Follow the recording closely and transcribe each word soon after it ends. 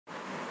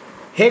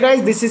Hey guys,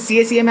 this is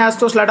CACM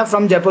Ashutosh Lata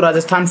from Jaipur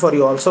Rajasthan for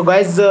you all. So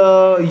guys,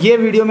 ये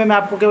video में मैं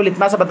आपको केवल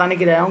इतना सा बताने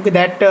के लिए आया हूँ कि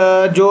दैट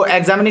जो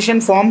एग्जामिनेशन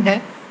फॉर्म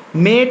है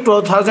मई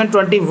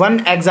 2021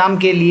 एग्ज़ाम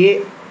के लिए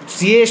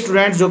CA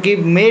स्टूडेंट्स जो कि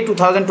मई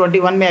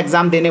 2021 में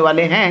एग्ज़ाम देने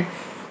वाले हैं,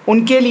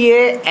 उनके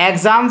लिए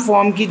एग्ज़ाम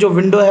फॉर्म की जो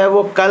विंडो है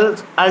वो कल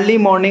अर्ली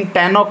मॉर्निंग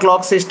 10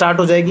 o'clock से स्टार्ट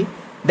हो जाएगी।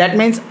 That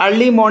means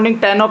early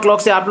morning 10 o'clock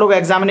से आप लोग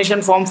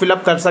एग्जामिनेशन फॉर्म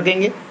फिलअप कर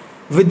सकेंगे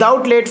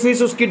विदाउट लेट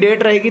फीस। उसकी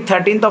डेट रहेगी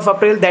 13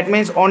 अप्रैल। दैट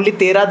मीन्स ओनली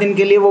 13 दिन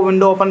के लिए वो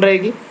विंडो ओपन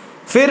रहेगी।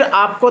 फिर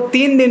आपको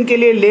 3 दिन के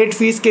लिए लेट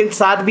फीस के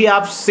साथ भी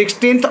आप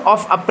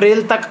 16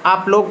 अप्रैल तक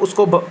आप लोग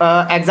उसको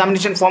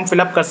एग्जामिनेशन फॉर्म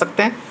फिलअप कर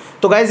सकते हैं।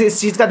 तो गाइज इस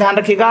चीज़ का ध्यान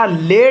रखिएगा,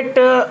 लेट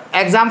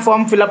एग्ज़ाम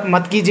फॉर्म फिलअप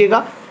मत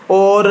कीजिएगा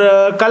और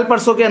कल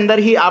परसों के अंदर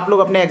ही आप लोग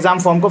अपने एग्ज़ाम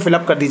फॉर्म को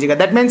फिलअप कर दीजिएगा।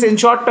 That means in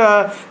short,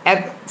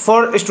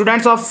 for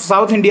students of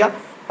south India,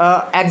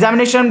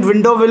 examination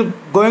window will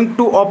going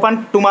to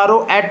open tomorrow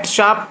at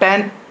sharp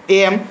 10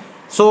 AM.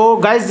 So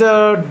guys,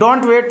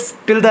 don't wait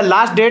till the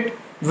last date,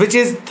 which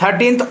is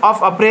 13th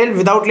of April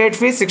without late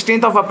fees,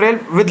 16th of April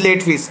with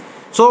late fees.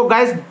 So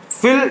guys,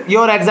 fill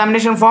your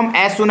examination form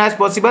as soon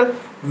as possible.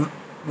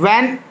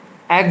 When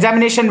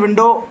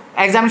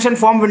examination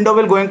form window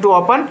will going to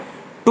open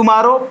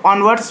tomorrow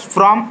onwards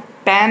from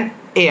 10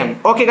 AM.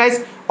 Okay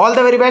guys, all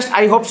the very best.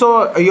 I hope so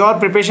your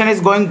preparation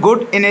is going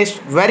good in a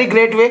very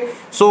great way.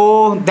 So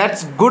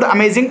that's good,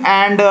 amazing.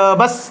 And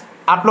बस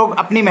आप लोग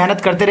अपनी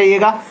मेहनत करते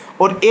रहिएगा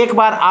और एक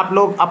बार आप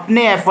लोग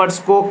अपने एफर्ट्स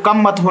को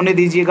कम मत होने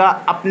दीजिएगा,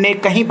 अपने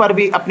कहीं पर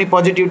भी अपनी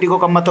पॉजिटिविटी को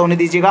कम मत होने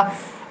दीजिएगा।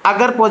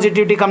 अगर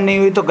पॉजिटिविटी कम नहीं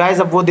हुई तो गाइज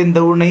अब वो दिन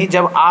दूर नहीं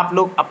जब आप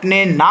लोग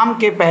अपने नाम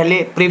के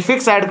पहले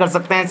प्रीफिक्स ऐड कर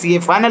सकते हैं CA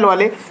फाइनल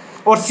वाले,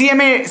 और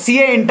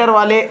CA इंटर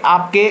वाले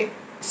आपके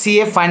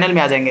CA फाइनल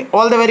में आ जाएंगे।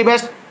 All the very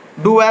best,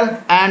 do well,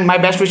 and my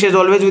best wishes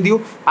always with you.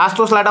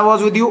 Ashutosh Latta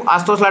was with you,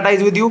 Ashutosh Latta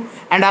is with you,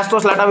 and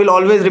Ashutosh Latta will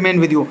always remain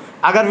with you.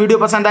 अगर video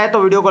पसंद आए तो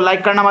video को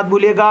like करना मत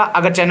भूलिएगा।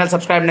 अगर channel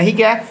subscribe नहीं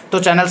किया है तो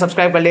चैनल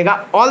सब्सक्राइब कर लेगा।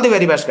 All the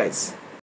very best guys.